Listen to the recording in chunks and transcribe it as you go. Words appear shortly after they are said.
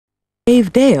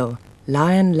Dave Dale,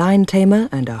 Lion Tamer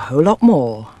and a whole lot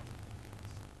more.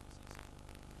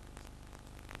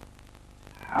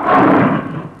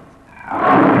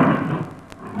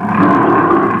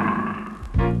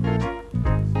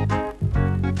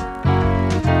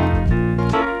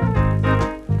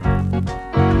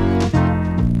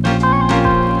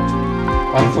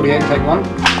 Take one.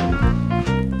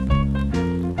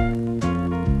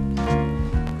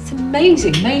 It's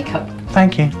amazing makeup.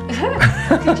 Thank you.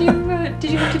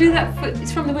 Did you have to do that?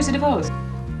 It's from The Wizard of Oz.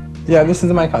 Yeah, this is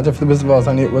the makeup I did for The Wizard of Oz,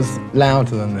 only it was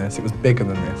louder than this, it was bigger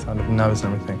than this, I had a nose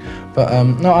and everything. But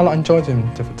no, I enjoy doing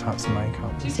different types of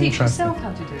makeup. Do you teach yourself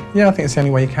how to do it? Yeah, I think it's the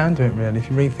only way you can do it, really. If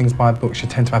you read things by books, you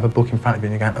tend to have a book in front of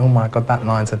you and you're going, oh my God, that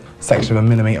line's a section of a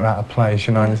millimetre out of place,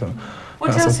 you know. And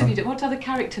what else have you done? What other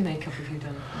character makeup have you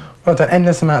done? Well, I've done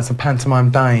endless amounts of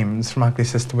pantomime dames, from Ugly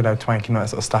Sister, Widow, Twanky and that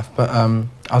sort of stuff, but I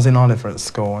was in Oliver at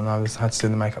school and I had to do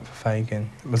the makeup for Fagin.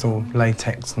 It was all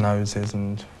latex noses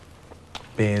and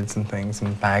beards and things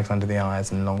and bags under the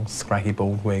eyes and long, scraggy,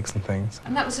 bald wigs and things.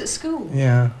 And that was at school?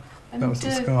 Yeah, and that was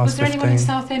at school. Was there anyone in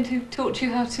Southend who taught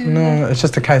you how to... No, it's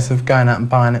just a case of going out and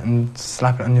buying it and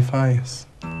slapping it on your face.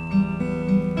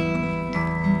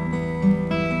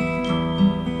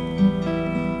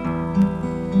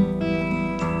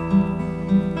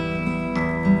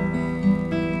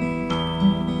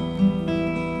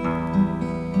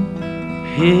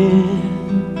 Here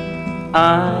I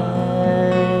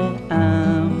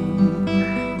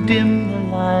am, dim the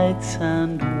lights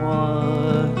and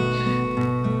watch.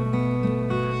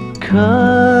 Curtain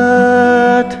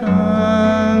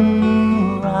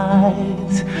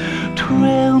rise,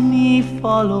 trail me,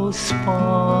 follow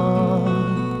spot.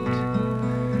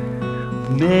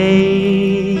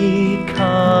 Makeup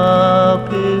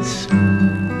is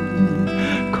smooth,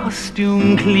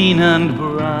 costume clean and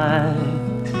bright.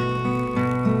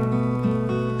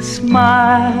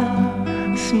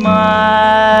 Smile,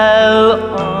 smile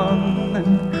on,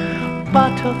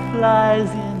 butterflies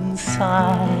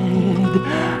inside,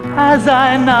 as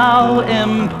I now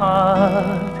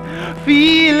impart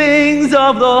feelings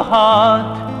of the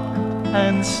heart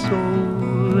and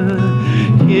soul.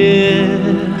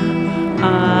 Here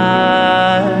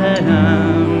I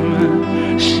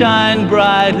am, shine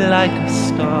bright like a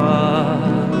star.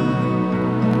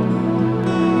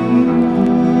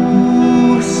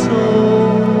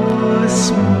 So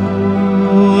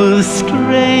smooth,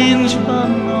 strange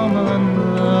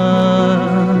phenomena.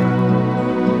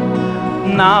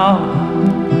 Now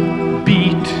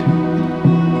beat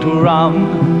drum,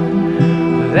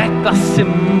 let the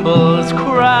cymbals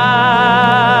crash.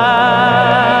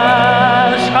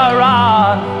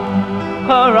 Hurrah,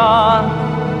 hurrah,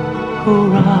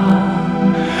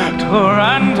 hurrah,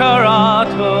 tarantara,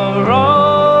 tarantara.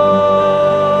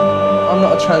 I'm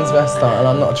not a transvestite and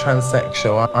I'm not a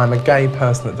transsexual. I'm a gay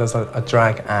person that does a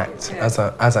drag act as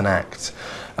an act.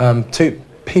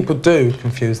 People do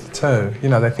confuse the two. You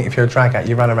know, they think if you're a drag act,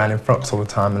 you run around in frocks all the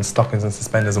time and stockings and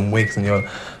suspenders and wigs and you're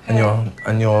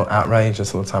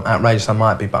outrageous all the time. Outrageous I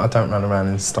might be, but I don't run around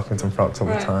in stockings and frocks all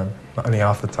the time. Not only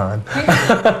half the time.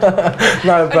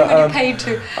 No, but only when you're paid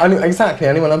to. Exactly,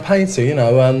 only when I'm paid to. You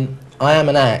know, I am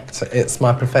an act. It's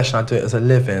my profession. I do it as a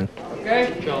living.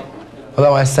 Okay, go on.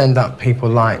 Although I send up people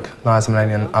like Liza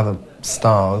Minnelli and other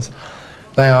stars,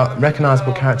 they are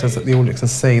recognisable characters that the audience can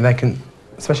see. They can,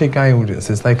 especially gay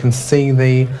audiences, they can see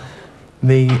the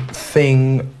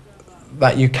thing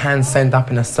that you can send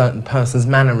up in a certain person's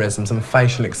mannerisms and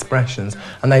facial expressions,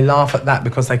 and they laugh at that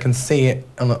because they can see it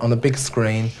on a big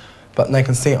screen, but they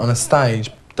can see it on a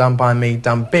stage, done by me,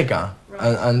 done bigger.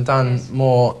 And done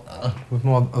more with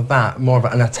more of that, more of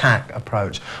an attack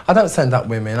approach. I don't send up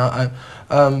women.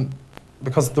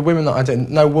 Because the women that I do,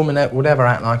 no woman would ever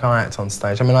act like I act on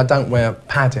stage. I mean, I don't wear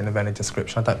padding of any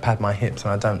description. I don't pad my hips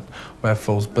and I don't wear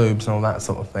false boobs and all that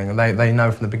sort of thing. And they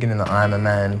know from the beginning that I am a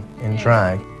man in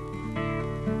drag.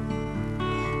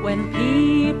 When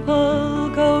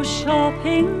people go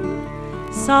shopping,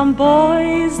 some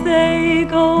boys they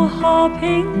go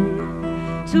hopping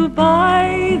to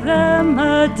buy them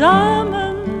a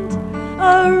diamond,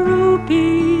 a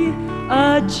ruby,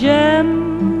 a gem.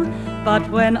 But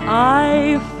when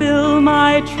I fill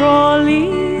my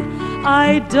trolley,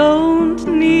 I don't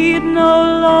need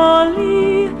no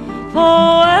lolly.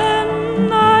 For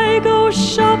when I go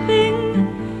shopping,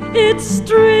 it's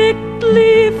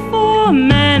strictly for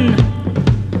men.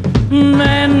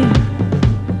 Men,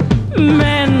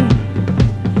 men,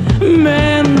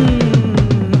 men.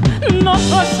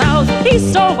 North or south,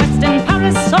 east or west, in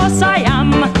Paris or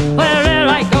Siam, wherever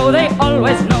I go, they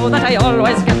always know that I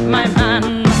always get my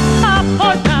man. Up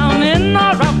or down, in or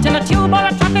out, in a tube or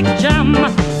a traffic jam,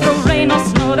 through rain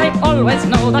go, they always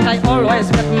know that I always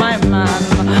get my man.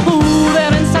 Ooh,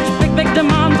 they're in such big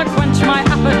demand to quench my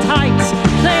appetite.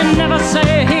 They never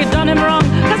say he done him wrong,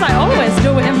 'cause I always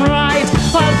do him right.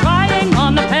 While trying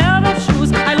on a pair of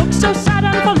shoes, I look so sad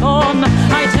and forlorn.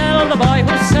 I tell the boy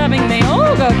who's serving me,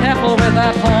 oh, go careful with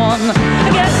that horn. I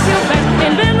guess you bet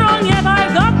ain't been wrong yet,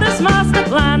 I've got this master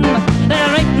plan.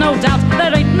 There ain't no doubt,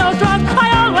 there ain't no drought, I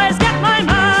always get my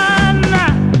man.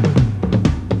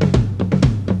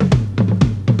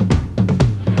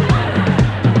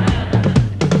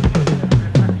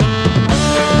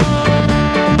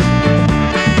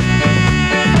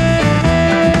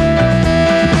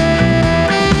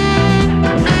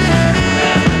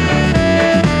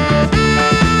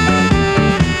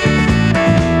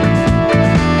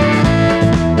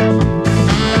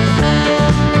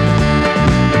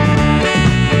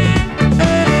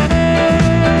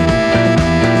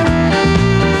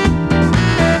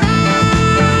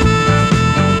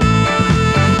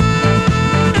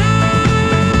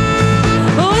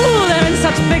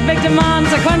 Demands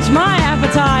to quench my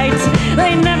appetite.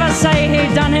 They never say he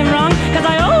done him wrong, 'cause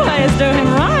I always do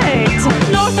him right.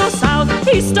 North or south,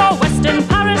 east or west, in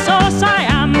Paris or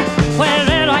Siam,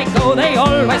 wherever I go they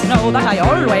always know that I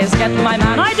always get my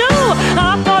man. I do,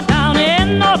 up or down,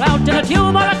 in or out, in a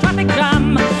tube or a traffic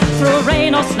jam, through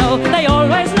rain or snow, they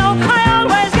always know I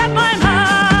always get my man.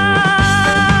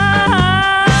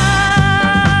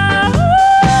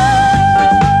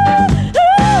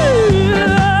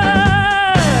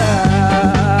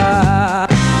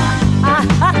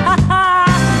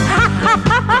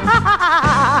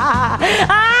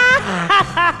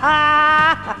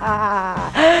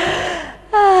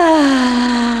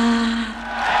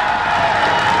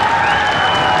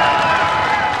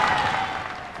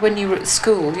 When you were at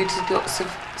school, you did lots of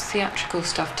theatrical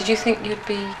stuff. Did you think you'd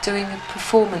be doing a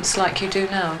performance like you do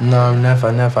now? No, never.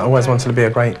 I always wanted to be a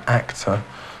great actor.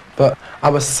 But I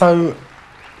was so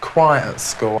quiet at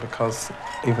school because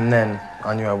even then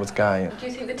I knew I was gay. Do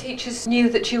you think the teachers knew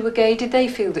that you were gay? Did they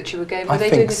feel that you were gay? Were they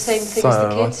doing the same thing as the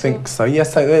kids? I think so.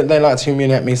 Yes, they liked to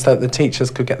humiliate me so that the teachers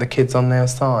could get the kids on their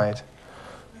side.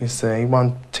 You see,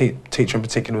 one teacher in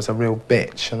particular was a real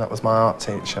bitch, and that was my art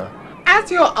teacher. As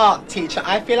your art teacher,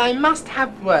 I feel I must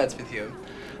have words with you.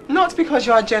 Not because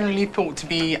you are generally thought to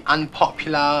be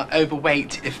unpopular,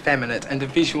 overweight, effeminate, and a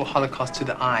visual holocaust to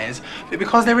the eyes, but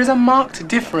because there is a marked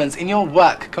difference in your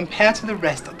work compared to the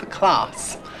rest of the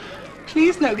class.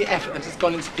 Please note the effort that has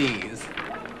gone into these.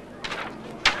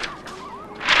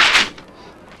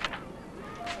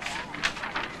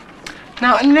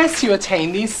 Now, unless you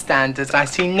attain these standards, I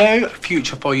see no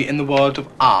future for you in the world of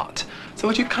art. So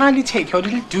would you kindly take your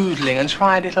little doodling and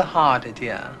try a little harder,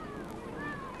 dear?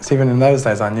 So even in those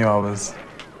days, I knew I was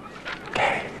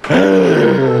gay.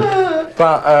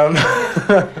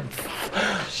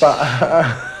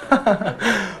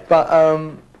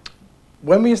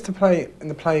 When we used to play in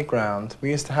the playground,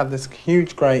 we used to have this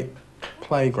huge, great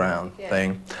playground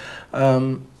thing,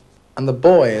 and the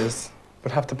boys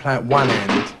would have to play at one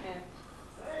end.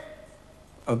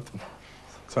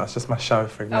 So that's just my show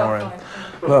for ignoring.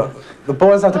 Look, the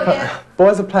boys have to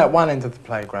boys would play at one end of the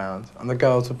playground, and the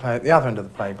girls would play at the other end of the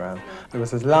playground. There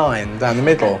was this line down the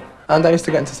middle, and they used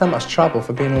to get into so much trouble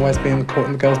for always being caught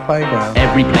in the girls' playground.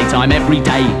 Every playtime, every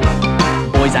day,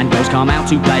 boys and girls come out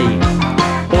to play.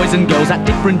 Boys and girls at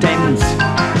different ends,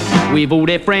 with all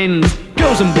their friends.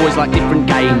 Girls and boys like different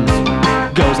games.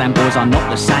 Girls and boys are not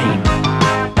the same.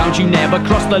 Don't you never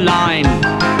cross the line.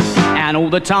 And all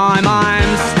the time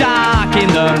I'm stuck in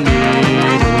the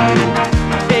middle,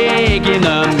 big in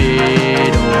the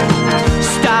middle,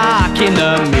 stuck in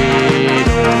the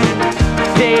middle,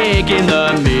 big in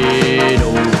the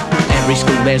middle. Every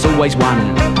school there's always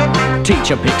one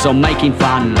teacher picks on making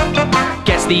fun,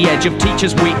 gets the edge of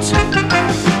teachers' wit.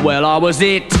 Well, I was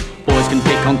it. Boys can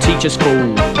pick on teachers'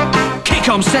 fool, kick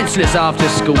 'em senseless after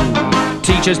school.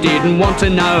 Teachers didn't want to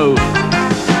know,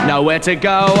 nowhere to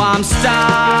go, I'm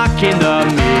stuck in the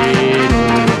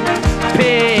middle,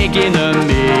 pig in the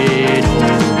middle,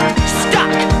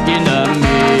 stuck in the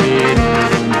middle,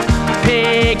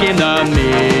 pig in the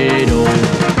middle.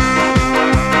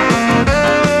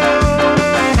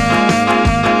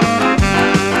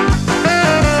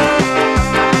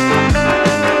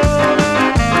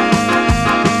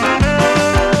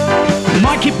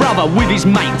 My kid brother with his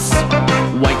mates,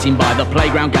 waiting by the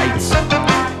playground gates.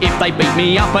 If they beat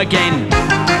me up again,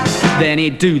 then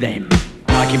he'd do them.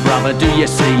 Like your brother, do you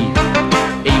see?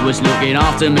 He was looking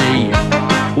after me.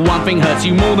 One thing hurts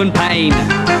you more than pain,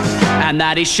 and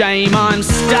that is shame. I'm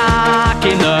stuck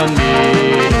in the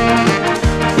middle,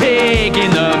 pig in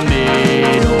the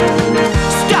middle,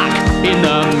 stuck in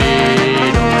the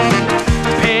middle,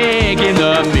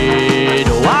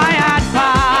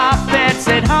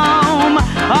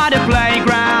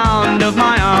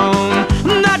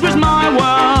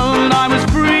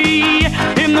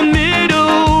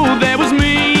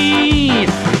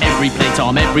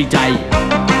 every day.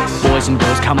 Boys and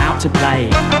girls come out to play.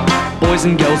 Boys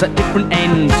and girls at different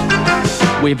ends,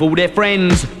 with all their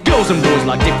friends. Girls and boys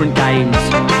like different games.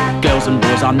 Girls and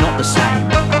boys are not the same.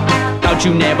 Don't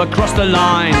you never cross the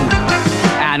line.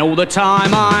 And all the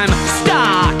time I'm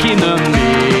stuck in the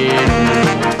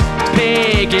middle.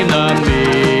 Pig in the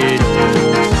middle.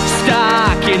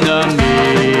 Stuck in the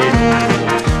middle.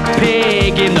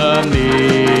 Pig in the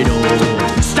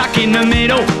middle. Stuck in the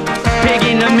middle. Pig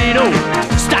in the middle.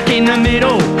 Stuck in the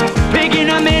middle. Pig in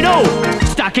the middle.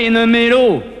 Stuck in the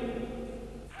middle.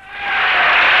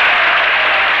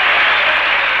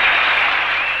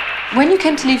 When you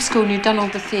came to leave school and you'd done all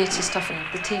the theatre stuff and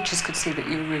the teachers could see that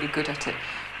you were really good at it,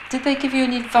 did they give you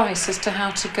any advice as to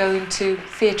how to go into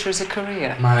theatre as a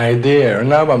career? My dear,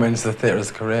 no one went into the theatre as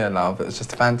a career, love. It's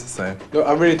just a fantasy. Look,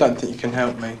 I really don't think you can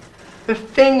help me. The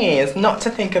thing is not to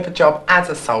think of a job as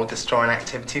a soul-destroying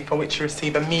activity for which you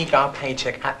receive a meagre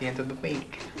paycheck at the end of the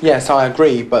week. Yes, I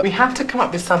agree, but... We have to come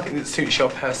up with something that suits your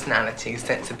personality,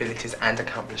 sensibilities and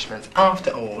accomplishments.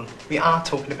 After all, we are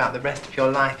talking about the rest of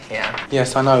your life here.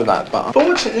 Yes, I know that, but...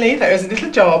 Fortunately, there is a little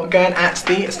job going at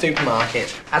the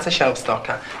supermarket as a shelf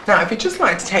stocker. Now, if you'd just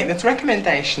like to take this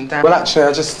recommendation down... Well, actually,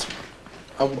 I just...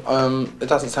 it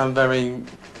doesn't sound very...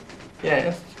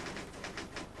 Yes?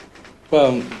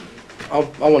 Well... I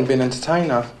want to be an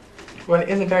entertainer. Well, it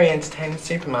is a very entertaining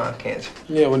supermarket.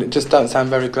 Yeah, well, it just don't sound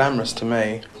very glamorous to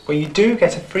me. Well, you do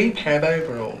get a free pair of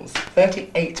overalls.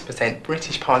 38%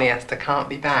 British polyester can't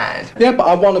be bad. Yeah, but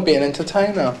I want to be an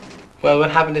entertainer. Well, we'll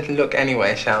have a little look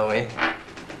anyway, shall we?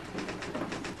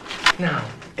 Now,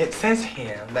 it says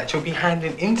here that you'll be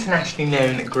handling internationally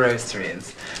known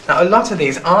groceries. Now, a lot of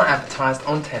these are advertised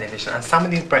on television, and some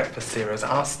of these breakfast cereals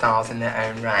are stars in their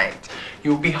own right.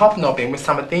 You'll be hobnobbing with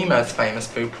some of the most famous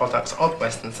food products of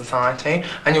Western society,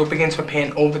 and you'll begin to appear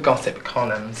in all the gossip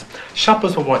columns.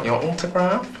 Shoppers will want your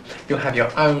autograph, you'll have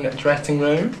your own dressing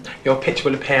room, your picture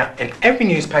will appear in every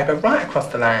newspaper right across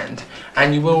the land,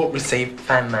 and you will receive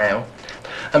fan mail.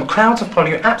 Crowds will follow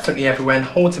you absolutely everywhere, and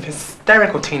hordes of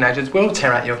hysterical teenagers will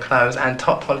tear out your clothes, and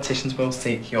top politicians will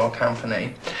seek your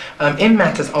company. In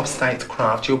matters of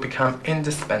statecraft, you'll become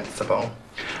indispensable.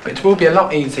 It will be a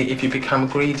lot easier if you become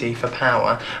greedy for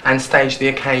power and stage the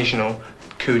occasional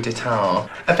coup d'etat.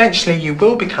 Eventually, you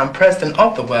will become president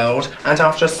of the world, and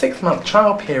after a 6-month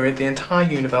trial period, the entire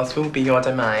universe will be your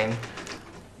domain.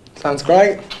 Sounds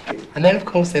great. And then, of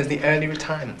course, there's the early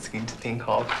retirement scheme to think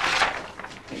of.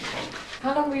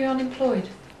 How long were you unemployed?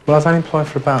 Well, I was unemployed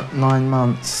for about 9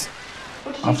 months.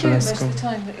 What did you do most of the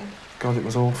time? God, it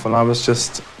was awful. I was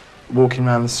just walking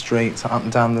around the streets, up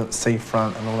and down the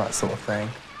seafront and all that sort of thing.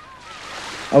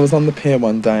 I was on the pier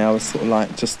one day. I was sort of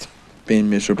like just being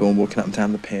miserable and walking up and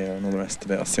down the pier and all the rest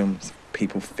of it. I saw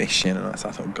people fishing and I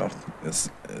thought, God,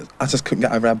 I just couldn't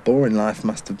get over how boring life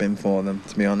must have been for them,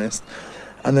 to be honest.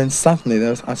 And then suddenly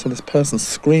I saw this person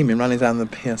screaming, running down the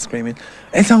pier, screaming,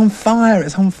 "It's on fire!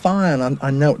 It's on fire!" And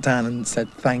I knelt down and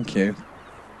said, "Thank you."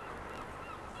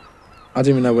 I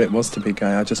didn't even know what it was to be gay.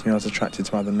 I just knew I was attracted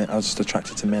to other men. I was just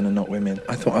attracted to men and not women.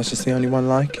 I thought I was just the only one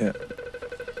like it.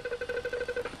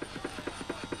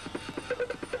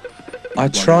 I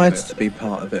tried to be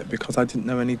part of it because I didn't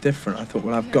know any different. I thought,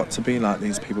 well, I've got to be like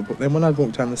these people. But then when I'd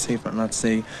walk down the seafront and I'd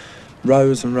see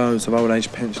rows and rows of old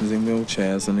age pensioners in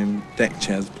wheelchairs and in deck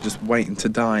chairs just waiting to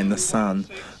die in the sun,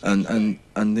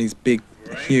 and these big,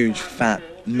 huge, fat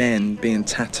men being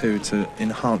tattooed to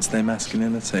enhance their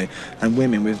masculinity, and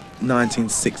women with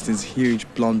 1960s huge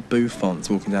blonde bouffants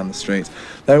walking down the streets.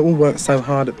 They all worked so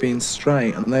hard at being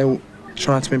straight, and they all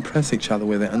tried to impress each other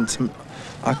with it, and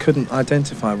I couldn't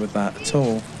identify with that at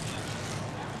all.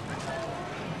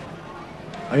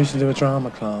 I used to do a drama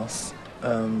class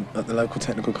at the local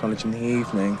technical college in the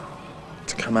evening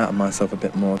to come out of myself a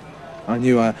bit more. I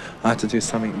knew I had to do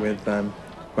something with where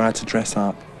I had to dress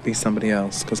up, be somebody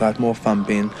else, because I had more fun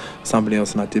being somebody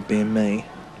else than I did being me.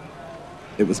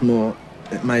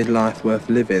 It made life worth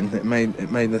living. It made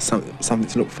there something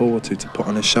to look forward to put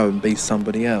on a show and be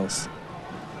somebody else.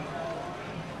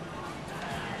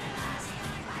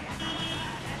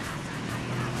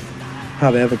 How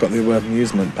they ever got the word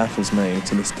amusement baffles me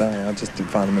to this day. I just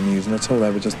didn't find them amusing at all. They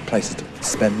were just places to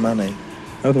spend money.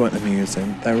 No, they weren't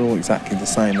amusing. They were all exactly the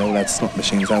same. They all had slot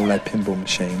machines, they all had pinball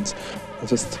machines. I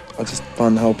just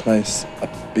find the whole place a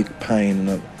big pain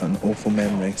and an awful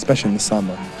memory, especially in the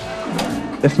summer.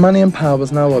 If money and power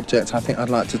was no object, I think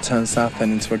I'd like to turn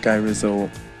Southend into a gay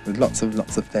resort with lots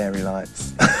of fairy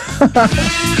lights.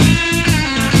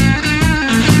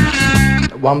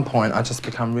 At one point, I just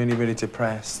become really, really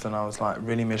depressed, and I was like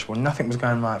really miserable. Nothing was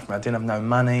going right for me. I didn't have no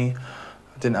money.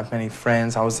 I didn't have many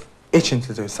friends. I was itching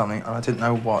to do something, and I didn't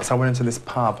know what, so I went into this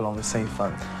pub along the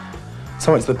seafront.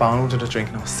 So I went to the bar and ordered a drink,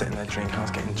 and I was sitting there drinking, I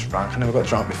was getting drunk. I never got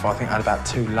drunk before, I think I had about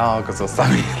 2 lagers or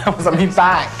something. That was on me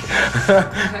back.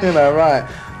 You know, right.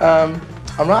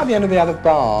 And right at the end of the other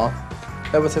bar,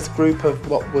 there was this group of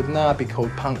what would now be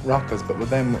called punk rockers, but with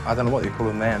them, I don't know what you call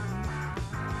them then.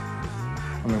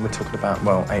 I mean, we're talking about,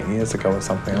 well, 8 years ago or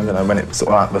something, I don't know, when it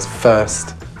sort of like was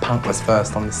first, punk was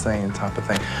first on the scene type of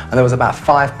thing. And there was about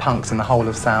 5 punks in the whole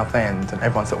of Southend, and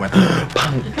everyone sort of went,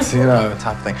 punks, you know,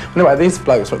 type of thing. Anyway, these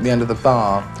blokes were at the end of the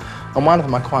bar, and one of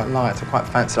them I quite liked, I quite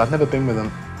fancied. I'd never been with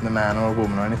a man or a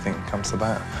woman or anything that comes to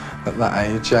that at that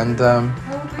age, and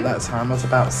at that time I was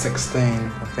about 16,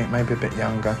 I think, maybe a bit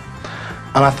younger.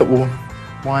 And I thought, well,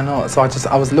 why not? So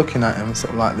I was looking at him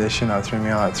sort of like this, you know, through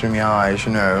my eyes,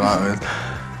 you know, like this.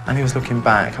 And he was looking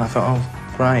back, and I thought,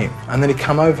 oh, great. And then he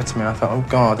come over to me, and I thought, oh,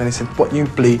 God. And he said, what you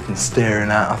bleeding staring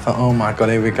at? I thought, oh, my God,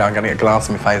 here we go. I'm going to get glass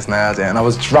in my face now, dear. And I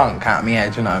was drunk out of my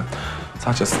head, you know. So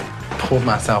I just pulled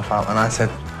myself up, and I said,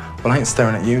 well, I ain't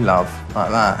staring at you, love,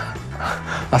 like that.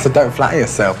 I said, don't flatter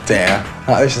yourself, dear.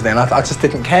 Like this, and I just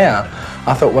didn't care.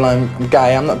 I thought, well, I'm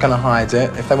gay, I'm not going to hide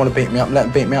it. If they want to beat me up, let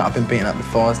them beat me up. I've been beaten up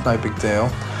before, it's no big deal.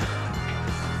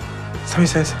 So he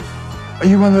says, are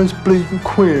you one of those bleeding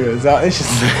queers? Like this, you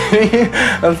see?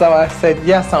 And so I said,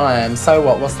 yes, I am. So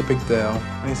what? What's the big deal?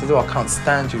 And he said, oh, I can't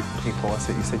stand you people. I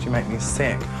said, you said you make me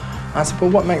sick. I said, well,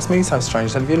 what makes me so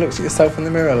strange? I said, have you looked at yourself in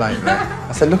the mirror lately?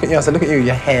 I said, look at you. I said, look at you,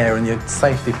 your hair and your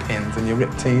safety pins and your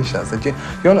ripped t-shirt. I said,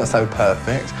 you're not so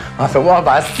perfect. I thought, what have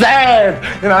I said?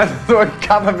 You know, I just sort of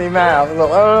covered my mouth. I thought,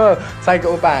 oh, take it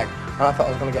all back. And I thought I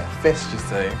was going to get a fist, you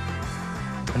see,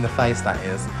 in the face, that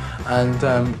is. And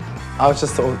I was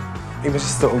just sort of, he was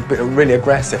just sort of really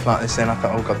aggressive like this, and I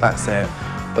thought, oh God, that's it.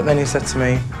 But then he said to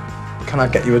me, can I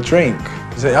get you a drink?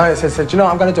 I said, do you know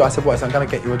what I'm going to do? I said, what? I said, I'm going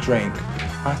to get you a drink.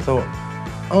 I thought,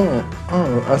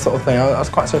 oh, that sort of thing. I was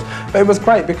quite serious. But it was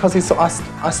great because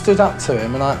I stood up to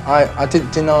him, and I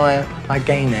didn't deny my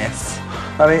gayness.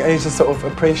 And he just sort of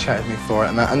appreciated me for it.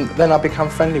 And then I became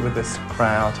friendly with this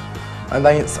crowd. And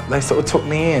they sort of took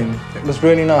me in. It was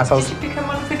really nice. Did you become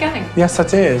one of the gang? Yes, I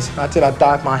did. I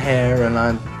dyed my hair, and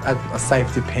I had a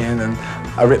safety pin and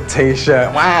a ripped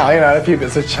t-shirt. Wow, you know, a few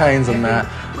bits of chains and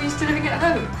that. Were you still living at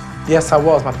home? Yes, I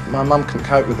was. My mum couldn't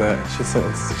cope with it. She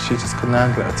just couldn't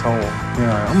handle it at all. You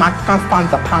know, oh my God, find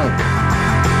the punk.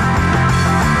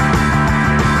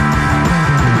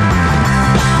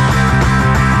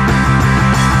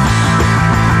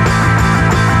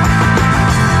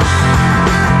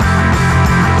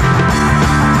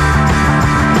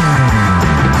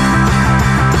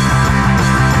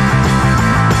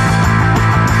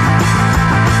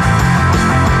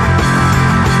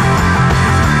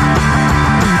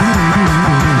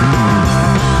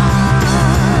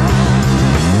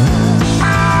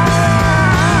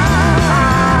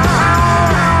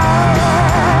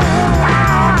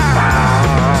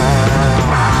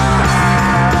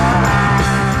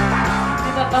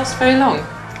 Very long?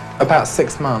 About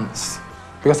 6 months.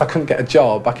 Because I couldn't get a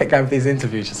job, I kept going for these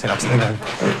interviews, just sitting up,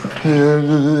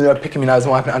 going, picking my nose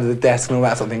and wiping it under the desk and all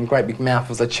that sort of thing. Great big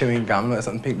mouthfuls of chewing gum and all that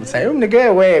sort of thing. People say, oh,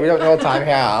 get away, we don't know what time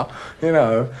here, you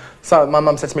know. So my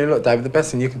mum said to me, look, David, the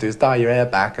best thing you can do is dye your hair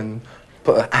back and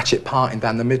put a hatchet parting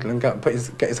down the middle and go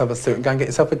get yourself a suit and go and get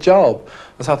yourself a job.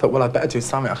 And so I thought, well, I'd better do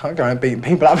something. I can't go around beating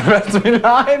people up for the rest of my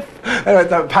life. Anyway, it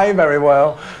don't pay very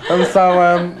well. And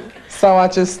so I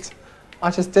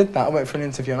just did that. I went for an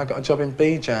interview and I got a job in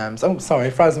B-Jams. Oh,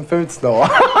 sorry, frozen food store.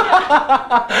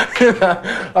 You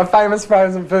know, a famous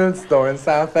frozen food store in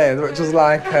Southend, which was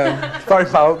like, sorry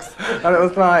folks, and it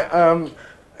was like,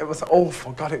 it was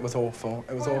awful. God, it was awful.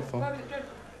 It was awful.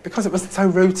 Because it was so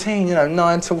routine, you know,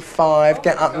 9 till 5,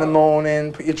 get up in the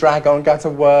morning, put your drag on, go to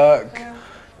work.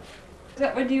 Is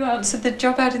that when you answered the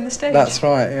job out in the stage? That's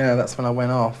right, yeah, that's when I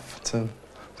went off to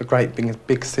the great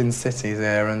big sin cities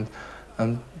here and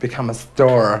become a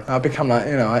storer. I become like,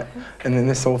 you know, in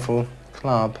this awful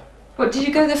club. What, did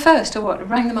you go there first or what?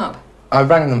 Rang them up? I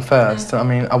rang them first. I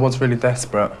mean, I was really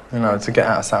desperate, you know, to get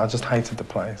out of South. I just hated the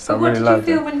place. I really loved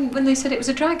it. What did you feel when they said it was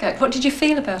a drag act? What did you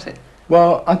feel about it?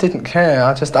 Well, I didn't care.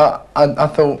 I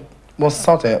thought, well,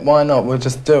 sod it. Why not? We'll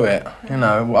just do it. You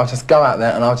know, I'll just go out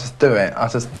there and I'll just do it.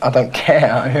 I don't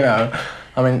care. You know.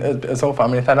 I mean, it's awful. I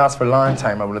mean, if they'd asked for a Lion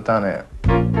Tamer, I would have done it.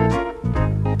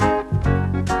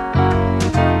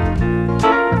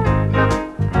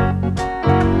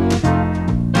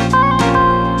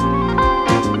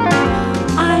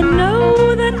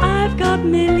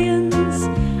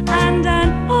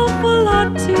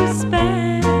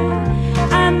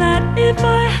 If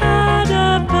I had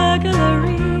a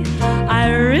burglary, I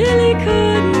really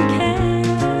couldn't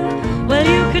care. Well,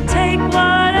 you could take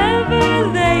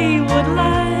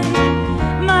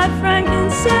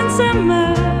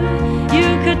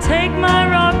take my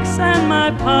rocks and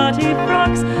my party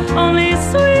frocks, only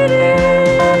sweetie,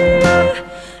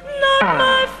 not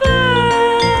my face.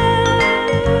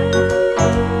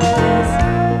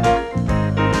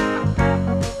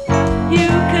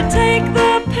 You could take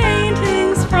the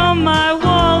paintings from my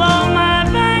wall, all my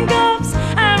Van Goghs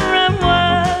and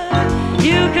Renoir.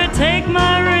 You could take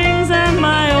my rings and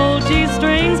my old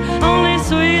G-strings, only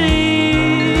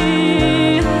sweetie,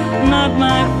 not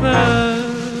my fur.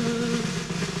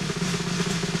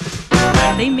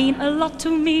 They mean a lot to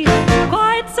me,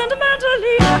 quite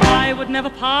sentimentally. I would never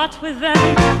part with them.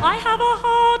 I have a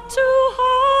heart to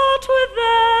heart with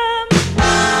them.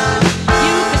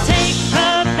 You could take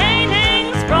her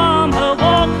paintings from her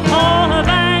wall, all her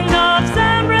Van Goghs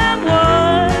and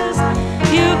Renoirs.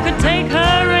 You could take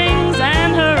her rings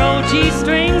and her old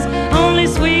G-strings, only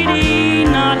sweetie,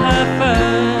 not her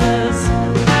furs.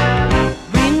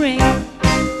 Ring, ring,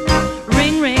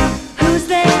 ring, ring, who's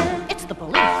there? It's the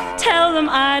police. Tell them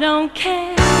I don't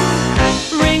care.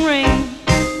 Ring, ring,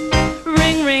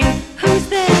 ring, ring, who's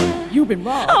there? You've been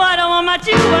wrong. Oh, I don't want my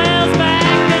jewels back,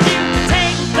 'cause you can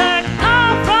take the car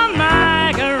from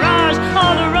my garage,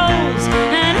 all the roads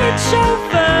and its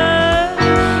chauffeur.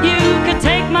 You could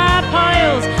take my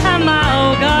piles and my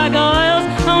old gargoyles,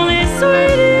 only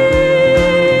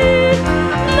sweetie,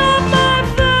 not my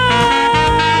furs.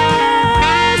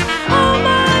 Oh,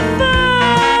 my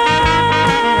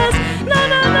furs. No,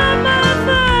 no, not my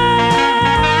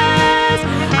furs.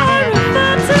 I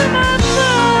refer to my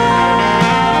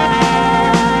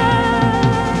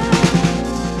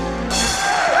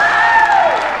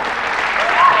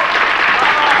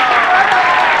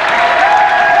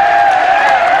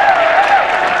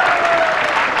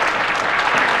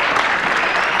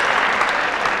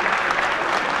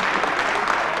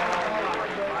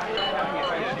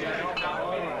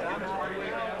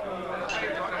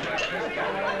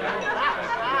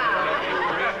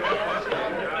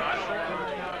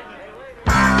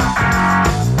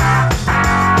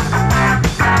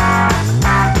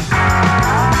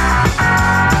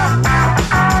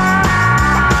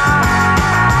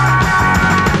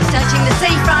Searching the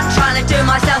seafront, trying to do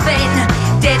myself in.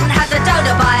 Didn't have the dough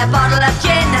to buy a bottle of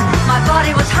gin. My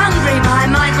body was hungry, my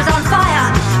mind was on fire.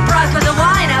 Broke as a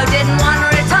wino, didn't want to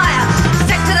retire.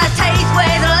 Sick to the teeth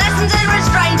with lessons in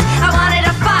restraint. I wanted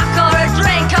a fuck or a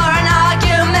drink or an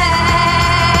argument.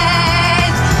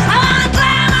 I want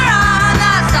glamour on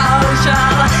the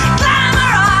social,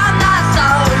 glamour on the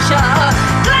social,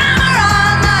 glamour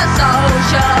on the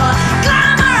social,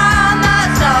 glamour on the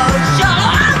social. I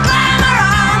want glamour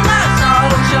on the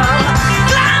social,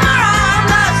 glamour on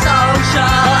the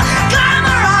social,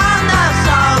 glamour on the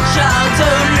social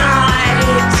tonight.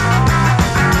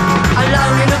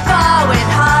 Alone in a bar with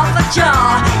half a jar,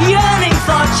 yearning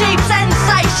for cheap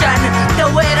sensation. The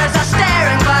weirdos are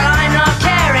staring, but I'm not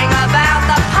caring about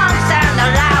the punks and the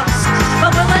louts.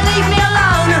 But will they leave me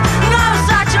alone? No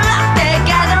such luck, they're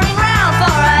gathering round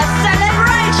for a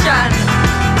celebration.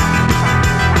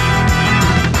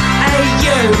 Hey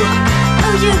you, who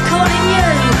you calling you?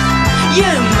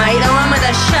 You mate, the one with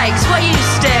the shakes, what are you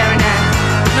staring at?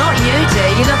 Not you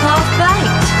dear, you look half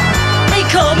baked. He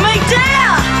called me dear,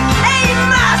 he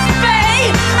must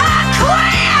be a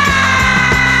queer.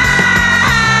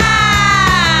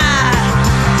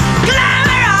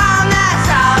 Glamour on the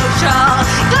social,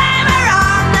 glamour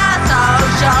on the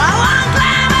social. I want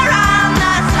glamour on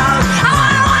the social.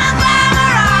 I want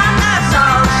glamour on the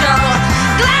social,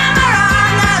 glamour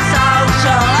on the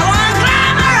social. I want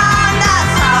glamour on the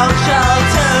social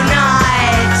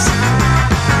tonight.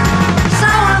 So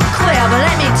I'm queer, but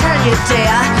let me tell you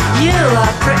dear, you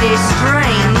are pretty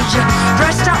strange.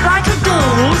 Dressed up like a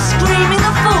ghoul, screaming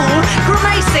a fool,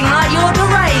 grimacing like you're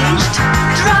deranged.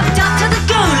 Drugged up to the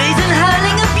ghoulies and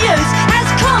hurling abuse. Has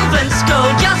convent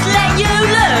school just let you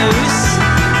loose?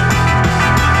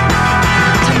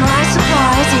 To my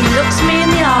surprise, he looks me in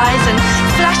the eyes and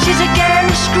flashes a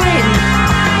garish grin.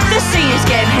 The scene is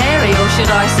getting hairy, or should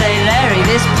I say Larry,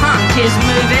 this punk is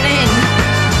moving in.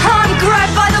 I'm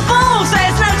grabbed by the balls,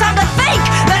 there's no time to think.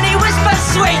 Then he whispers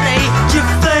sweetly, do you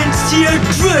fancy a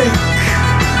drink?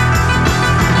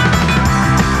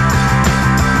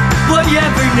 What you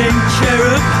having then,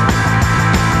 cherub?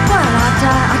 Well,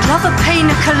 I'd love a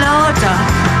pina colada.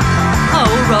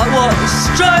 Oh, right, what?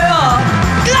 Straight up.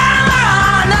 Glamour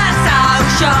on the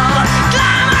social,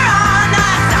 glamour on the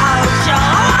social.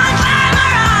 I want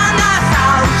glamour on the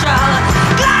social,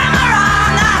 glamour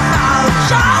on the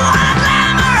social. I want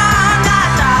glamour on the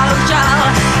social,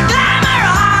 glamour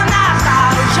on the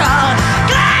social,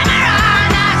 glamour on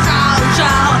the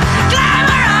social,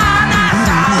 glamour on the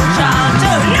social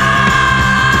tonight.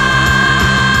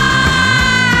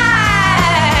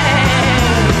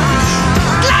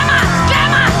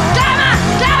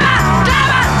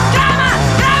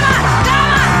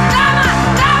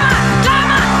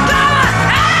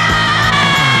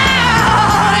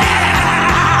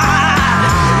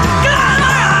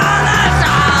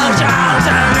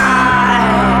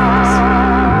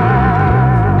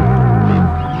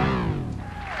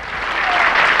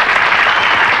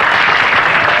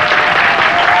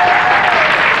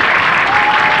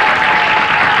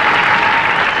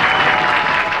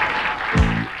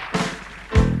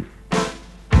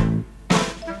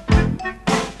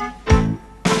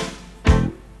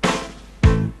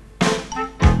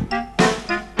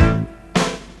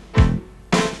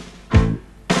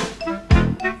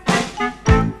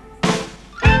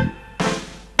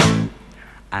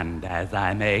 And as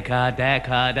I make a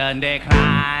decadent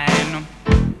decline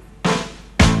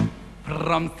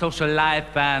from social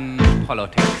life and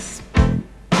politics,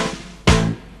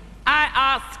 I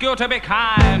ask you to be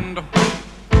kind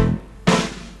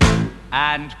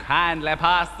and kindly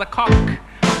pass the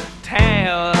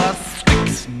cocktail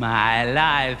sticks. My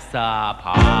life's a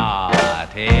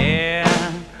party,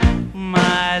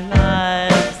 my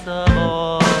life's a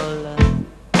ball,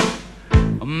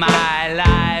 my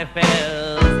life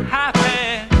is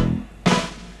happy,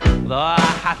 the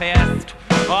happiest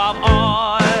of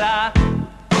all.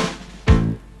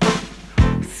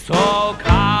 So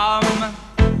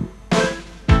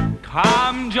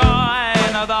come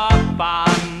join the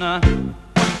fun,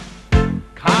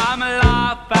 come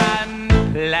laugh and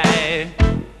play,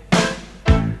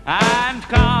 and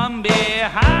come be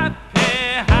happy,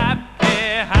 happy,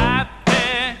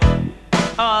 happy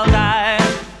all day.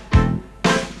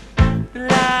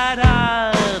 La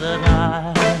da da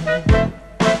da,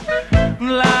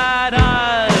 la da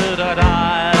da da,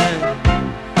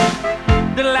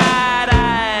 la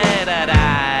da da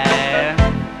da,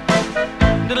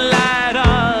 la da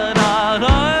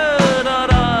da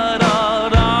da.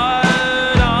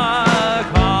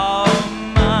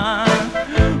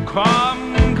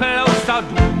 Come closer,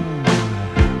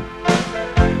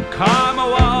 come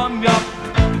warm your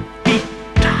feet.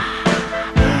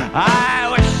 I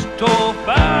wish to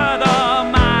further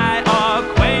my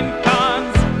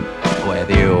acquaintance with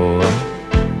you.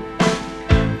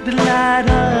 La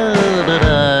da da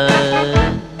da,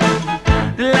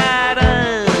 la da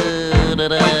da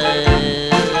da,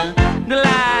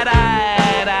 la da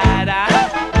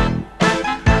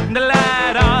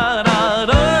da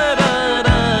da, la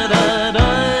da da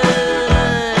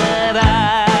da.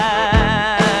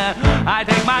 I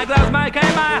take my gloves, my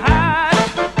cane, my hat,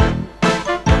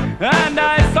 and I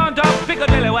saunter up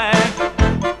Piccadilly way.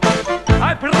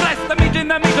 I press the meat in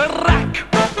the meter rack.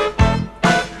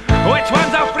 Which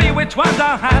ones are free, which ones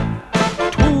are half?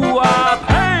 To a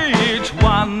page,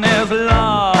 one is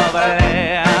lovely,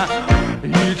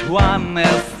 each one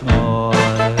is small,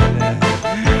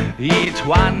 each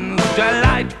one's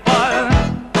delightful,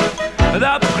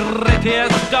 the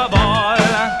prettiest of all.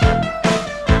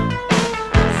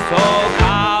 So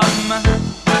come,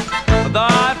 the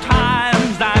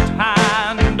time's at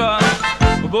hand, the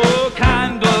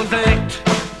candles lit.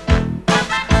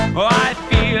 I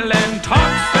feel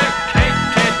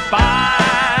intoxicated by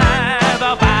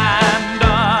the band.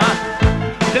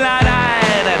 La da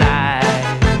da da,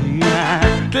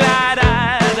 la da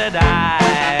da da,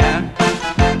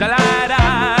 la da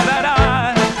da da,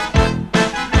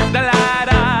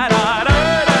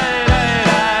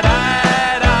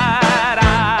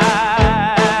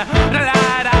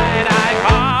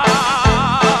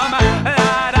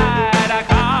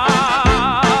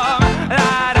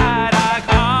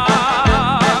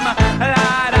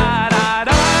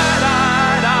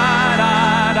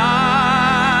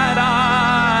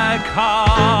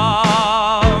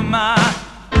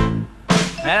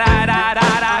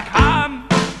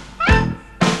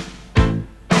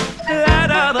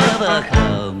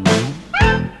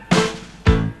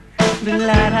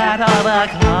 la da da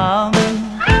come.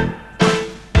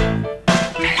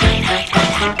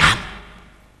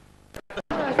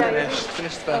 Finished the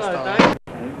first time.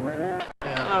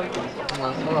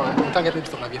 Alright, don't get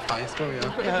lipstick over your face, will you?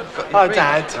 Oh,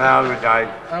 Dad. How was Dad?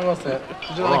 How was it?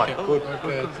 Did you like it?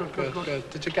 Good.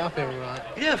 Did you get up here alright?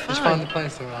 Yeah, Did you fine. find the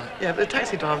place alright? Yeah, but the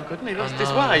taxi driver couldn't. He lost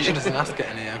his way. She doesn't ask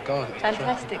getting here. God, it's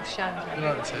Fantastic show. You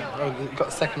liked it? Oh, you've got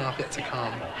the second half yet to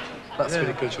come. That's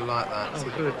really good. You'll like that. Oh,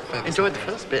 good. Enjoyed the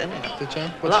first bit, innit? Did you?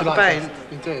 I like the band.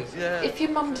 You did? Yeah. If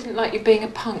your mum didn't like you being a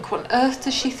punk, what on earth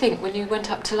does she think when you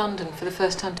went up to London for the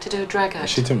first time to do a drag act?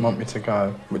 She didn't want me to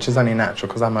go, which is only natural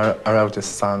because I'm her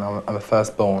eldest son. I'm a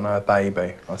firstborn, her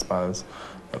baby, I suppose.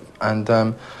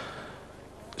 And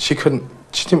she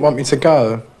didn't want me to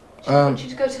go. She didn't want you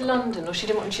to go to London, or she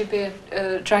didn't want you to be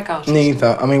a drag artist?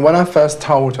 Neither. I mean, when I first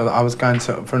told her that I was going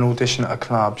for an audition at a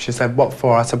club, she said, "What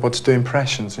for?" I said, "Well, to do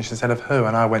impressions." And she said, "Of who?"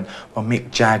 And I went, "Well, Mick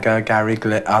Jagger, Gary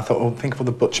Glitter." I thought, "Oh, think of all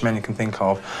the butch men you can think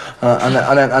of." And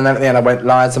then at the end, I went,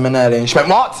 "Liza Minnelli." And she went,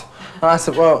 "What?" And I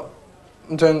said, "Well,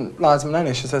 I'm doing Liza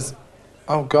Minnelli." She says,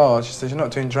 "Oh, God." She says, "You're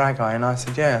not doing drag, are you?" And I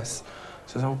said, "Yes."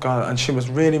 She says, "Oh, God." And she was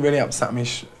really, really upset at me.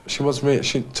 She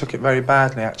took it very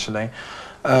badly, actually.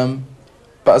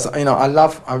 But as you know, I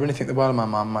really think the world of my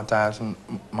mum, my dad, and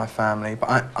my family. But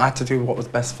I had to do what was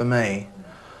best for me.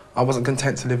 I wasn't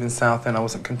content to live in Southend. I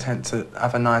wasn't content to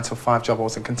have a 9 to 5 job. I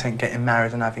wasn't content getting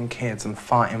married and having kids and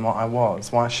fighting what I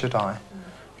was. Why should I?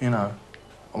 You know,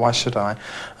 why should I?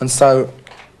 And so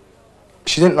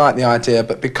she didn't like the idea.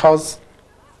 But because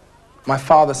My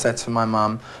father said to my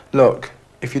mum, look,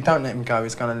 if you don't let him go,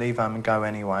 he's going to leave home and go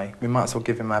anyway. We might as well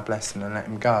give him our blessing and let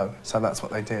him go. So that's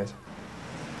what they did.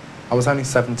 I was only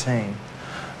 17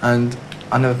 and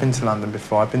I'd never been to London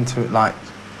before. I'd been to, like,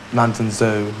 London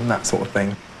Zoo and that sort of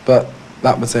thing. But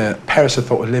that was it. Parents had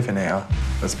thought of living here.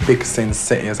 It was big sin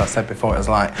city, as I said before. It was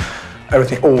like,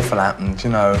 everything awful happened, you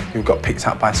know. You got picked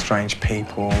up by strange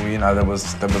people, you know, there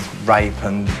was rape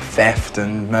and theft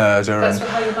and murder. That's and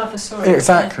how your mother saw it.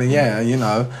 exactly, yeah, you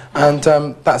know. And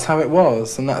that's how it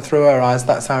was, and that through her eyes,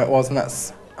 that's how it was, and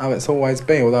that's how it's always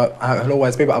been, although how it'll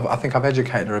always be, but I think I've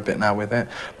educated her a bit now with it.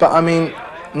 But I mean,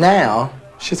 now,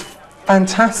 she's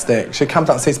fantastic. She comes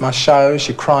up and sees my show,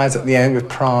 she cries at the end with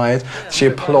pride, she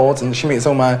applauds, and she meets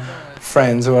all my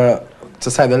friends who are, to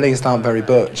say the least, aren't very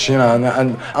butch, you know,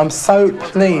 and I'm so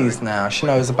pleased now. She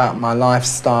knows about my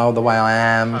lifestyle, the way I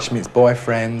am, she meets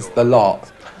boyfriends, the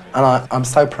lot, and I'm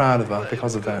so proud of her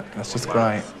because of it. It's just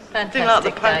great. I didn't like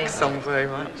the punk song very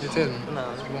much. You didn't? No.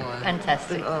 Why?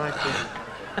 Fantastic. Didn't like it.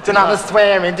 Didn't like the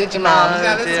swearing, did you, Mum? No, Didn't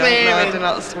like the dear, swearing. no, I didn't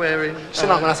like the swearing. She didn't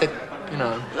like when I said, you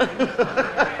know.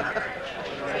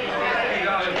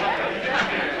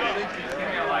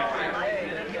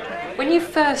 When you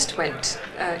first went,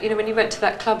 you know, when you went to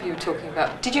that club you were talking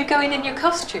about, did you go in your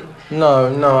costume? No,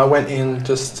 I went in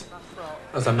just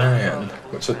as a man,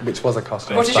 which was a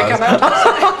costume. Or did you come out?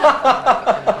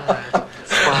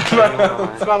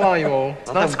 How are you all?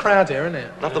 It's a nice crowd here, isn't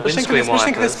it? Love the What do you windscreen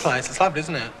think of this wipers. place? It's lovely,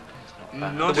 isn't it?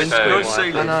 The windscreen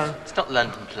ceiling. I know. It's not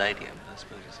London Palladium, I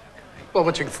suppose. Well,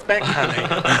 what do you expect, honey?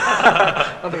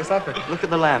 I think it's lovely. Look at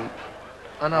the lamp.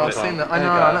 I know, I've seen that. I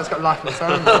know, it's got life of its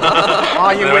own.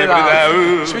 Are you with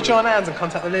us? Should we join hands and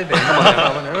contact the living? Come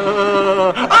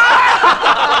on.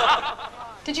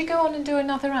 Did you go on and do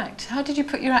another act? How did you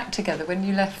put your act together when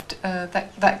you left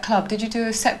that club? Did you do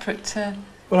a separate...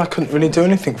 Well, I couldn't really do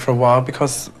anything for a while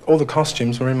because all the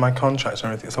costumes were in my contract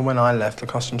and everything. So when I left, the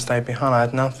costume stayed behind. I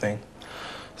had nothing.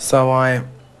 So I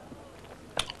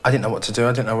didn't know what to do.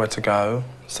 I didn't know where to go.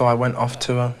 So I went off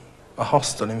to a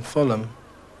hostel in Fulham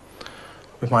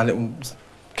with my little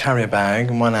carrier bag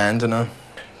in one hand and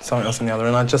something else in the other.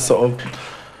 And I just sort of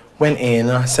went in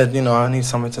and I said, you know, I need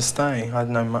somewhere to stay. I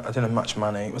didn't have much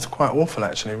money. It was quite awful,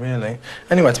 actually, really.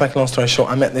 Anyway, to make a long story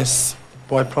short, I met this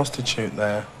boy prostitute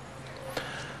there.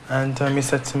 And he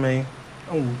said to me,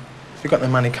 oh, if you've got no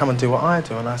money, come and do what I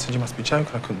do. And I said, you must be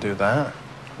joking, I couldn't do that.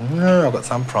 No, I've got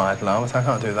some pride, love, so I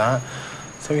can't do that.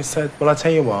 So he said, well, I'll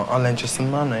tell you what, I'll lend you some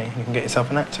money. You can get yourself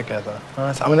an act together. And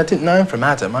I said, I mean, I didn't know him from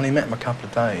Adam. I only met him a couple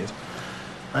of days.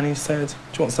 And he said, do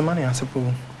you want some money? I said,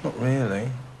 well, not really.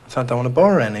 So I don't want to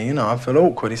borrow any, you know, I feel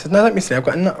awkward. He said, no, let me see, I've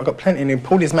got plenty. And he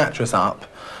pulled his mattress up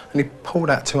and he pulled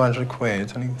out 200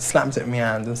 quid and he slapped it in my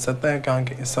hand and said, there, go and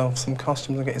get yourself some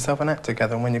costumes and get yourself an act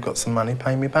together, and when you've got some money,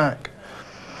 pay me back.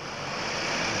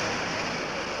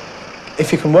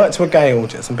 If you can work to a gay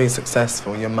audience and be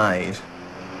successful, you're made.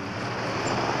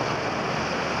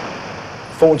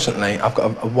 Fortunately, I've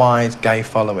got a wide gay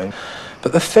following.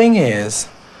 But the thing is,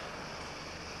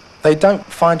 they don't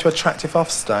find you attractive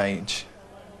off stage.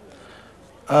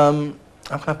 How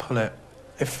can I put it?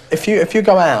 If you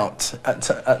go out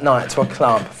at night to a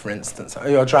club, for instance, or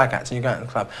you're a drag actor and you go out to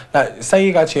the club. Now, say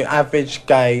you go to your average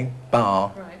gay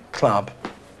bar, club,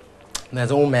 and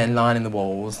there's all men lining the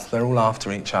walls, they're all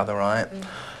after each other, right?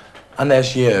 And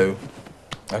there's you,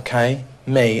 okay?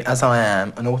 Me, as I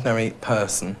am, an ordinary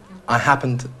person. I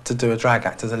happen to do a drag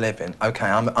act as a living. Okay,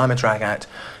 I'm a drag act,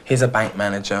 he's a bank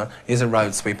manager, he's a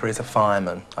road sweeper, he's a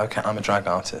fireman. Okay, I'm a drag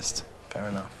artist. Fair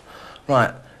enough.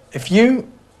 Right, if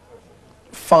you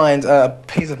find a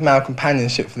piece of male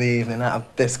companionship for the evening out of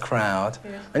this crowd,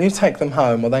 and you take them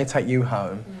home, or they take you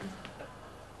home,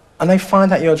 and they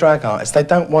find out you're a drag artist, they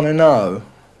don't want to know.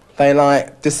 They,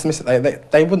 like, dismiss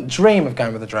it. They wouldn't dream of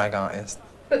going with a drag artist.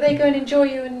 But they go and enjoy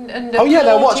you and oh yeah,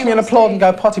 they'll applaud watch you me and on applaud stage. and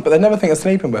go potty, but they never think of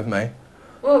sleeping with me.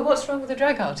 Well, what's wrong with a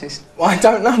drag artist? Well, I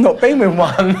don't know, I've not been with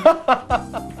one.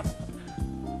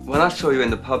 When I saw you in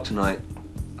the pub tonight,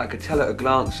 I could tell at a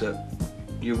glance that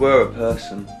you were a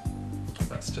person.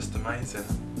 That's just amazing.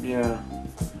 Yeah.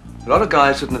 A lot of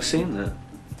guys wouldn't have seen that.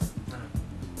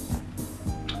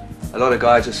 A lot of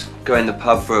guys just go in the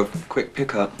pub for a quick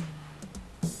pickup.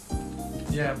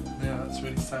 Yeah, that's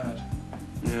really sad.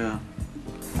 Yeah.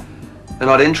 They're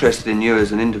not interested in you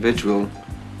as an individual.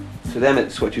 To them,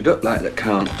 it's what you look like that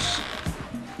counts,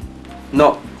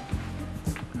 not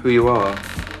who you are.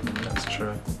 That's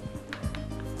true.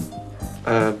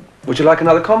 Would you like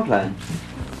another complan?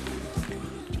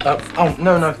 Oh,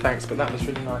 no, thanks, but that was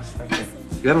really nice, thank you.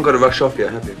 You haven't got to rush off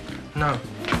yet, have you? No.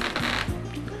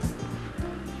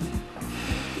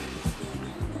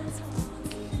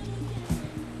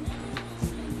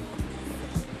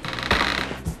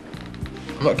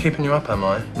 I'm not keeping you up, am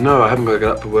I? No, I haven't got to get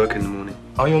up for work in the morning.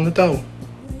 Are you on the dole?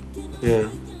 Yeah.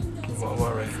 What a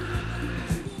worry.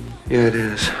 Yeah, it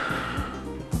is.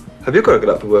 Have you got to get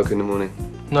up for work in the morning?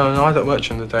 No, I don't work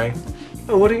during the day.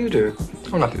 Oh, what do you do?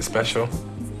 Oh, nothing special.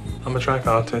 I'm a drag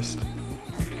artist.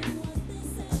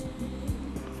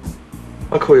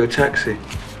 I'll call you a taxi.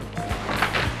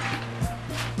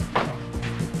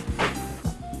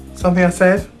 Something I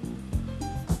said?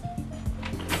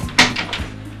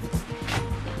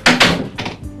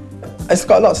 It's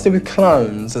got a lot to do with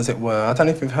clones, as it were. I don't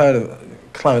know if you've heard of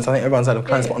clones. I think everyone's heard of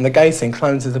clones, but on the gay scene,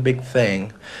 clones is a big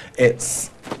thing.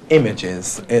 It's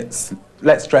images. It's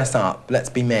let's dress up, let's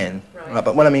be men. Right,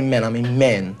 but when I mean men, I mean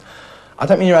men. I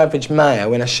don't mean your average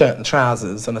male in a shirt and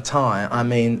trousers and a tie. I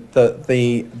mean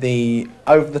the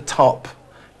over-the-top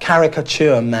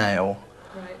caricature male,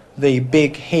 right. The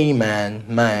big He-Man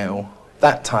male,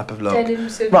 that type of look.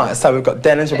 Denims, right, so we've got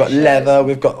denims, we've got leather,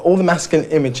 we've got all the masculine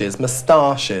images,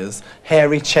 moustaches,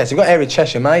 hairy chest. You've got hairy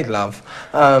chest, you're made, love.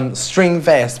 String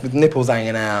vest with nipples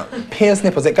hanging out, pierced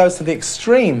nipples. It goes to the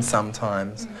extremes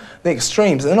sometimes. The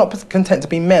extremes. They're not content to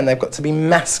be men, they've got to be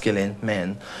masculine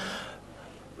men.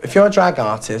 If you're a drag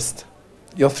artist,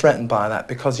 you're threatened by that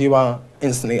because you are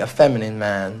instantly a feminine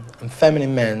man. And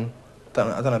feminine men,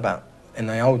 I don't know about in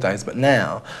the old days, but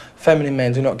now, feminine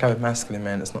men do not go with masculine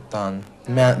men. It's not done.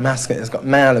 Masculine, it's got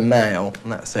male and male,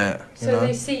 and that's it. So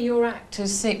they see your act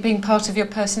as being part of your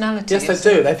personality? Yes,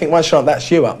 they do. They think, once you're up,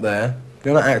 that's you up there.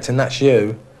 You're not acting, that's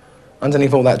you.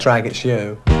 Underneath all that drag, it's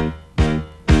you.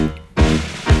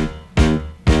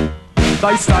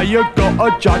 They say you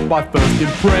gotta judge by first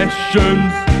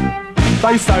impressions.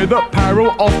 They say that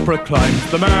apparel oft proclaims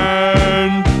the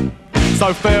man.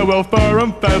 So farewell fur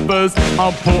and feathers,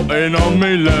 I'm putting on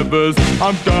me leathers.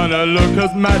 I'm gonna look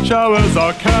as macho as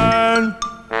I can.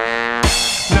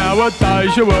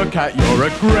 Nowadays you work at your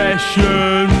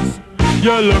aggressions.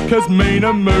 You look as mean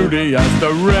and moody as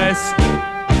the rest.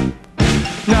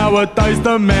 Nowadays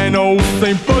the men all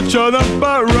seem butcher than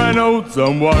Burt Reynolds,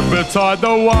 and won't betide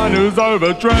the one who's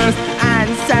overdressed. And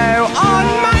so on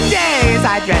Mondays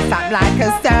I dress up like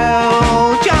a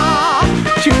soldier.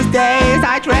 Tuesdays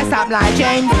I dress up like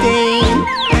James Dean.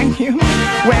 Thank you.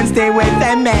 Wednesday with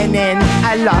the men in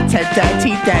a lot of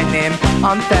dirty denim.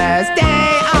 On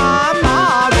Thursday I'm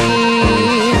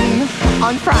Maureen.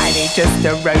 On Friday just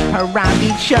a rope around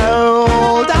each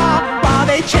shoulder, while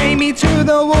they chain me to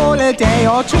the wall a day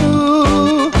or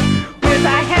two. With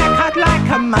a haircut like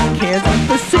a monkey's and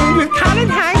pursued with coloured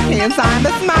hankies, I'm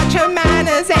as much a man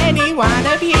as any one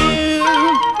of you.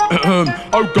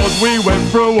 Oh God, we went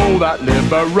through all that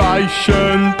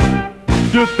liberation.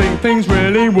 You'd think things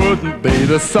really wouldn't be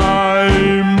the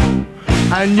same,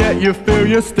 and yet you feel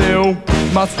you still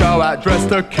must go out dressed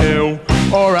to kill,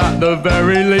 or at the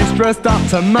very least dressed up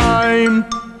to maim.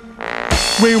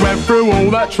 We went through all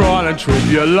that trial and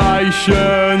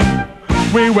tribulation.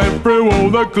 We went through all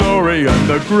the glory and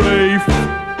the grief.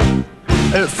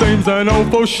 It seems an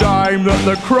awful shame that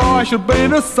the cry should be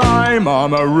the same.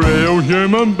 I'm a real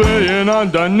human being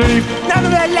underneath.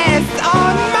 Nevertheless,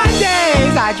 on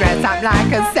Mondays I dress up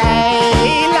like a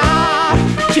sailor.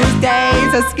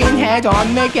 Tuesdays a skinhead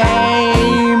on the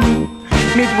game.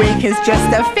 Midweek is just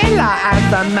a filler as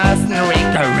a mercenary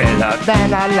gorilla,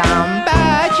 then a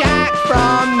lumberjack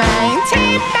from Maine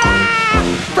timber.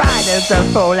 Friday's a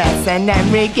full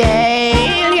S&M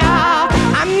regalia.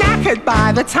 I'm knackered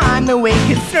by the time the week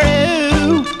is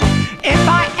through. If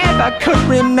I ever could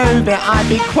remove it, I'd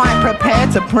be quite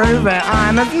prepared to prove it.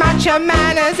 I'm as much a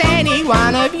man as any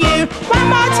one of you. One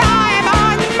more time.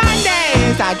 On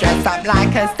Mondays I dress up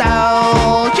like a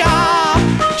soldier.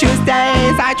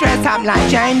 Tuesdays I dress up like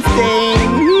James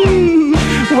Dean.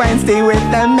 Wednesday with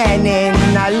the men in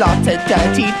a lot of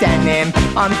dirty denim.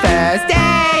 On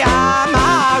Thursday I'm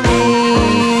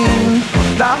Maureen.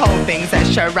 The whole thing's a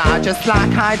charade, just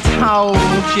like I told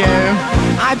you.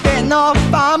 I've bitten off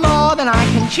far more than I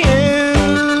can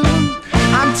chew.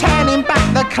 I'm turning back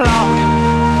the clock.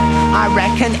 I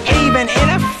reckon even in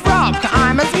a frock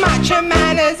I'm as much a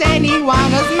man as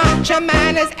anyone, as much a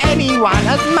man as anyone,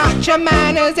 as much a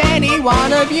man as any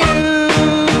one of you.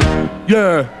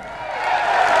 Yeah.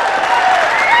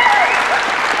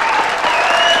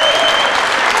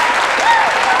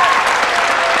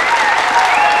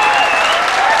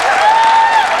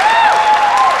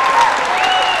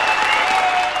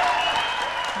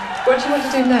 What do you want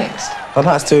to do next? I'd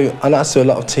like to do a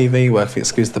lot of TV work, if you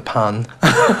excuse the pun.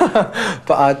 But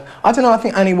I don't know. I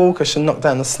think Annie Walker should knock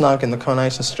down the Snug in the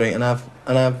Coronation Street and have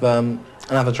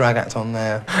a drag act on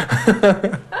there.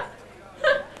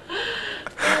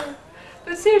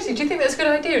 But seriously, do? Do you think that's a good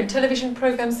idea in television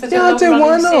programmes that Yeah, are I do. Why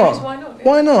long-running not? series? Why not?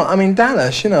 Why not? I mean,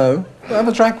 Dallas, you know, we'll have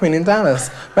a drag queen in Dallas.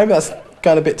 Maybe that's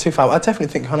going a bit too far. I definitely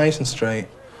think Coronation Street.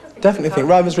 Definitely think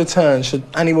Rover's Return should.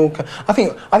 Annie Walker. I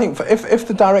think if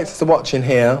the directors are watching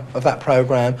here of that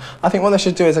programme, I think what they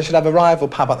should do is they should have a rival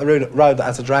pub up the road that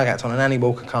has a drag act on, and Annie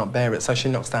Walker can't bear it, so she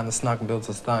knocks down the snug and builds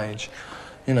a stage.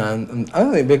 You know, and I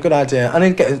don't think it'd be a good idea. And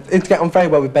it'd get on very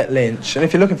well with Bette Lynch, and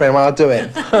if you're looking for anyone, I'll do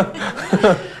it.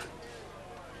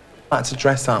 Like to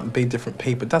dress up and be different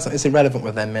people. It's irrelevant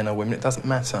whether they're men or women. It doesn't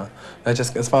matter. They're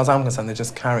just, as far as I'm concerned, they're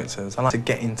just characters. I like to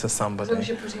get into somebody. As long as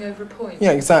you're putting over a point.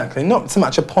 Yeah, exactly. Not so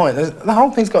much a point. The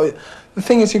whole thing's got. The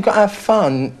thing is, you've got to have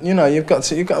fun. You know, you've got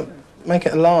to make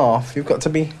it a laugh. You've got to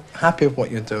be happy with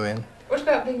what you're doing. What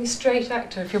about being a straight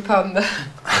actor, if you'll pardon the...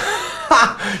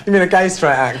 You mean a gay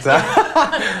straight actor?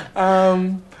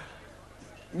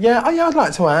 Yeah, I'd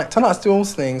like to act. I'd like to do all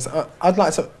things. I'd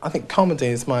like to. I think comedy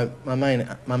is my main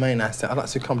asset. I'd like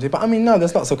to do comedy, but I mean, no,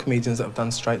 there's lots of comedians that have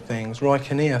done straight things. Roy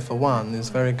Kinnear, for one, is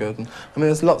very good. And, I mean,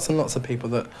 there's lots and lots of people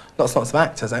lots of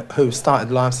actors who started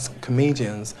lives as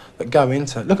comedians that go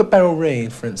into it. Look at Beryl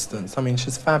Reid, for instance. I mean,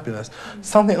 she's fabulous.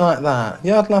 Something like that.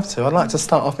 Yeah, I'd love to. I'd like to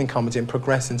start off in comedy and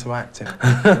progress into acting.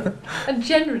 And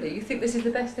generally, you think this is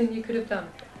the best thing you could have done?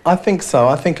 I think so.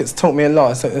 I think it's taught me a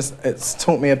lot. So it's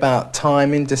taught me about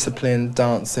timing, discipline,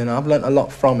 dancing. I've learnt a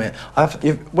lot from it.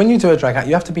 When you do a drag act,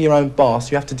 you have to be your own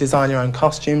boss. You have to design your own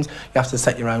costumes. You have to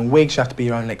set your own wigs. You have to be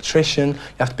your own electrician.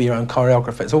 You have to be your own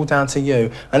choreographer. It's all down to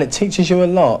you. And it teaches you a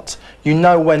lot. You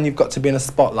know when you've got to be in a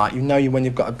spotlight. You know when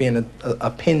you've got to be in a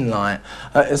pin light.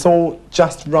 It's all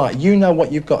just right. You know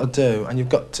what you've got to do,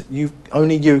 and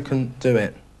only you can do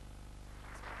it.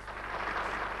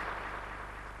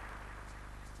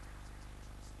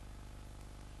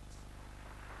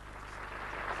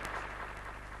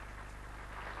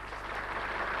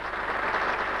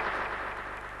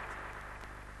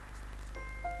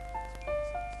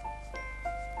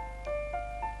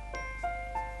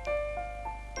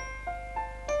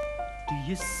 Do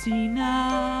you see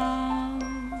now?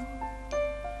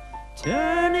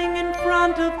 Turning in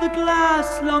front of the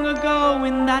glass long ago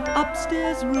in that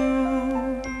upstairs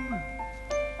room.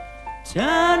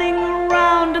 Turning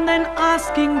around and then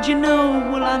asking, do you know,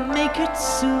 will I make it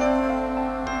soon?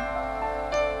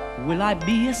 Will I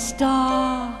be a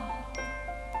star?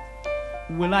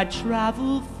 Will I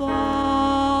travel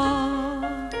far?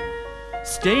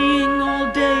 Staying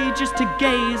all day just to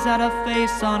gaze at a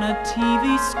face on a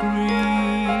TV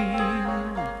screen.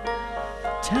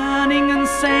 Turning and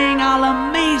saying, I'll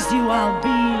amaze you, I'll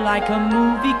be like a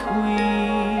movie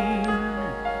queen.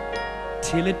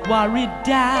 Till it worried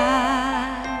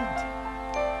Dad,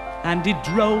 and it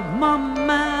drove Mum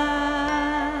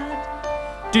mad.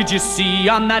 Did you see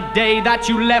on that day that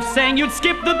you left saying you'd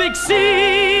skip the big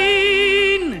scene?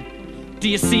 Do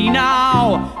you see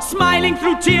now? Smiling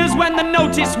through tears when the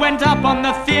notice went up on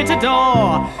the theatre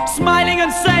door. Smiling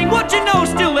and saying, what you know,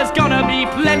 still there's gonna be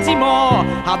plenty more.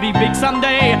 I'll be big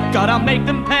someday, gotta make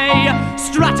them pay.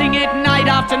 Strutting it night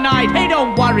after night, hey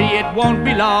don't worry, it won't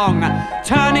be long.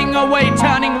 Turning away,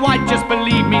 turning white, just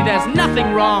believe me, there's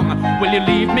nothing wrong. Will you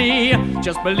leave me?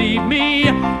 Just believe me.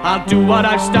 I'll do what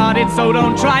I've started, so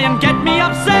don't try and get me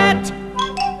upset.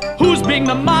 Who's being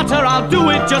the martyr? I'll do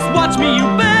it, just watch me, you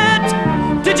bet.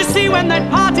 Did you see when they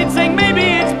parted, saying maybe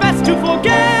it's best to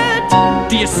forget?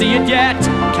 Do you see it yet?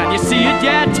 Can you see it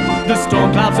yet? The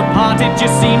storm clouds have parted, you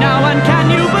see now, and can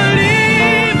you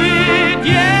believe it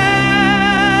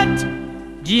yet?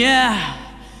 Yeah,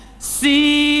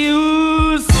 see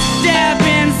you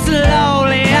stepping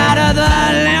slowly out of the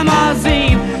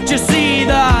limousine. Just see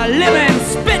the living,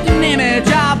 spitting image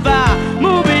of the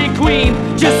movie queen.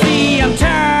 Just see him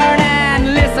turn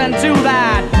and listen to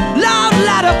that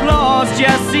loud applause.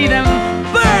 Just see them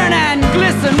burn and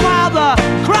glisten while the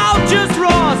crowd just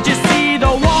roars. Just see the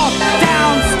walk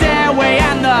down stairway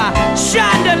and the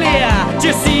chandelier.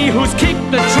 Just see who's kicked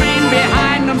the train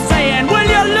behind them, saying, will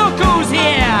you look who's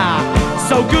here?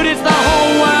 So good it's the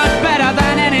whole world, better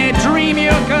than any dream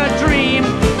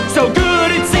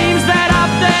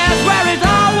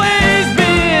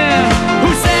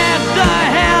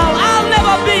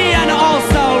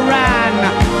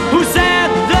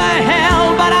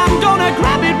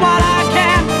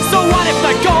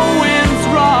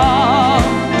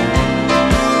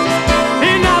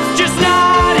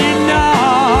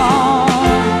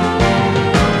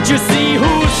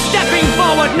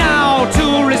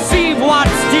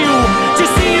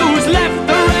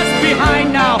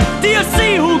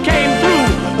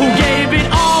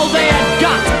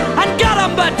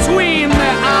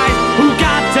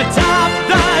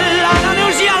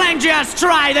Let's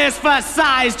try this for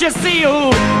size. Just see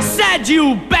who said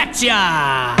you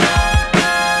betcha.